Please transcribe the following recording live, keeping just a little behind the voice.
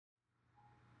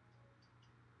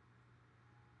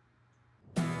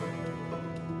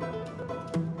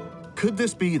Could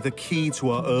this be the key to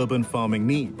our urban farming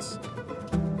needs?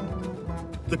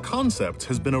 The concept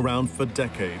has been around for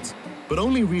decades, but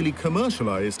only really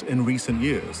commercialized in recent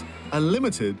years and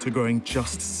limited to growing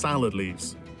just salad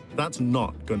leaves. That's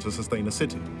not going to sustain a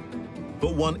city.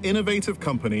 But one innovative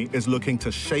company is looking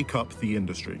to shake up the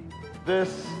industry.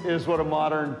 This is what a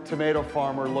modern tomato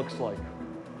farmer looks like.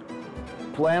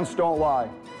 Plants don't lie.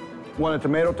 When a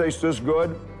tomato tastes this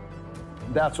good,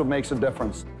 that's what makes a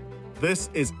difference.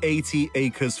 This is 80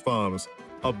 Acres Farms,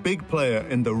 a big player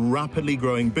in the rapidly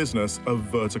growing business of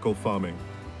vertical farming,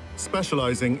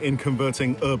 specializing in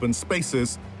converting urban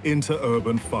spaces into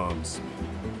urban farms.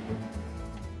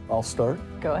 I'll start.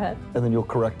 Go ahead. And then you'll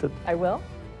correct it. I will.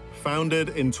 Founded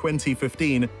in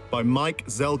 2015 by Mike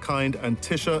Zelkind and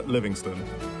Tisha Livingston.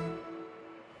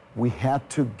 We had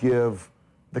to give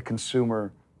the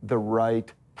consumer the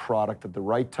right product at the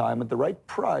right time, at the right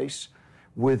price,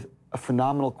 with a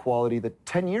phenomenal quality that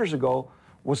 10 years ago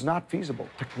was not feasible.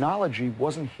 Technology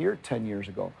wasn't here 10 years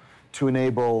ago to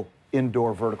enable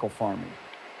indoor vertical farming.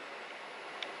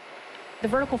 The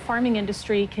vertical farming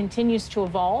industry continues to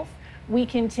evolve. We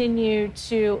continue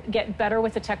to get better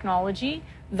with the technology.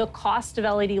 The cost of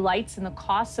LED lights and the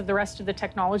cost of the rest of the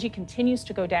technology continues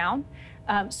to go down.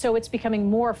 So it's becoming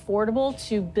more affordable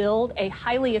to build a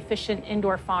highly efficient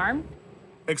indoor farm.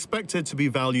 Expected to be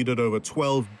valued at over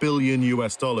 $12 billion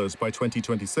US by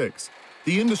 2026,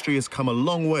 the industry has come a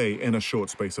long way in a short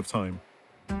space of time.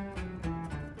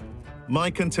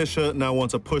 Mike and Tisha now want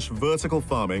to push vertical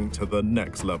farming to the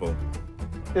next level.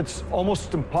 It's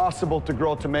almost impossible to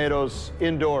grow tomatoes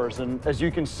indoors, and as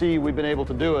you can see, we've been able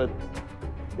to do it.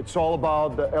 It's all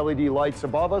about the LED lights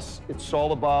above us. It's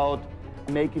all about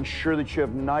making sure that you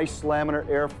have nice laminar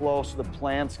airflow so the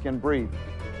plants can breathe.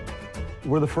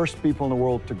 We're the first people in the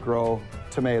world to grow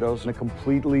tomatoes in a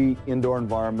completely indoor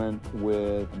environment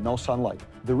with no sunlight.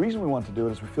 The reason we want to do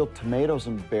it is we feel tomatoes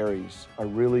and berries are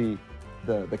really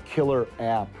the killer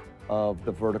app of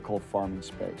the vertical farming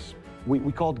space.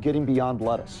 We call it getting beyond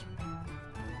lettuce.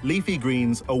 Leafy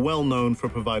greens are well known for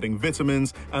providing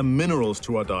vitamins and minerals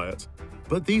to our diet.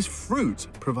 But these fruit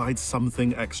provide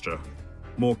something extra.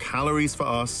 More calories for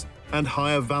us and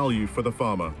higher value for the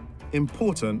farmer.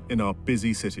 Important in our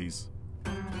busy cities.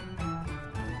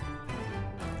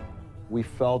 We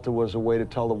felt it was a way to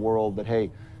tell the world that,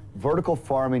 hey, vertical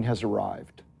farming has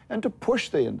arrived. And to push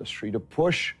the industry, to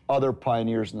push other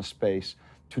pioneers in the space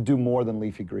to do more than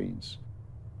leafy greens.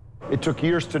 It took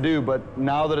years to do, but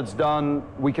now that it's done,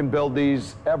 we can build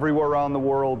these everywhere around the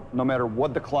world, no matter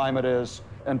what the climate is,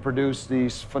 and produce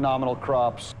these phenomenal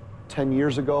crops. 10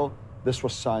 years ago, this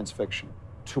was science fiction.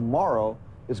 Tomorrow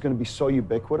is going to be so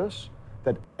ubiquitous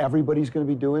that everybody's going to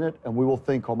be doing it, and we will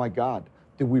think, oh my God,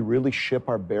 did we really ship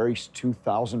our berries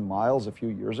 2,000 miles a few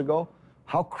years ago?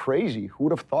 How crazy, who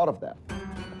would have thought of that?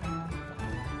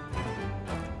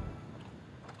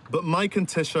 But Mike and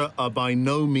Tisha are by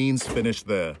no means finished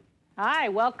there. Hi,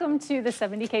 welcome to the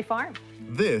 70K farm.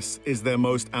 This is their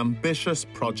most ambitious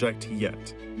project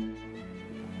yet.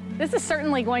 This is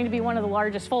certainly going to be one of the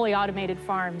largest fully automated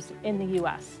farms in the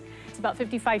U.S. It's about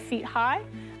 55 feet high.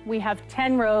 We have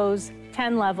 10 rows,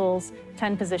 10 levels,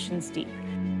 10 positions deep.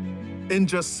 In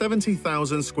just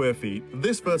 70,000 square feet,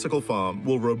 this vertical farm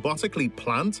will robotically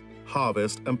plant,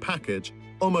 harvest, and package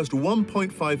almost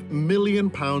 1.5 million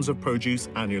pounds of produce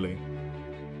annually.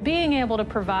 Being able to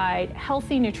provide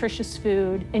healthy, nutritious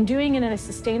food and doing it in a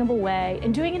sustainable way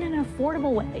and doing it in an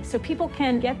affordable way so people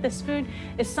can get this food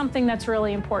is something that's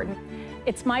really important.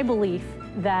 It's my belief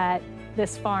that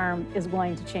this farm is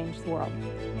going to change the world.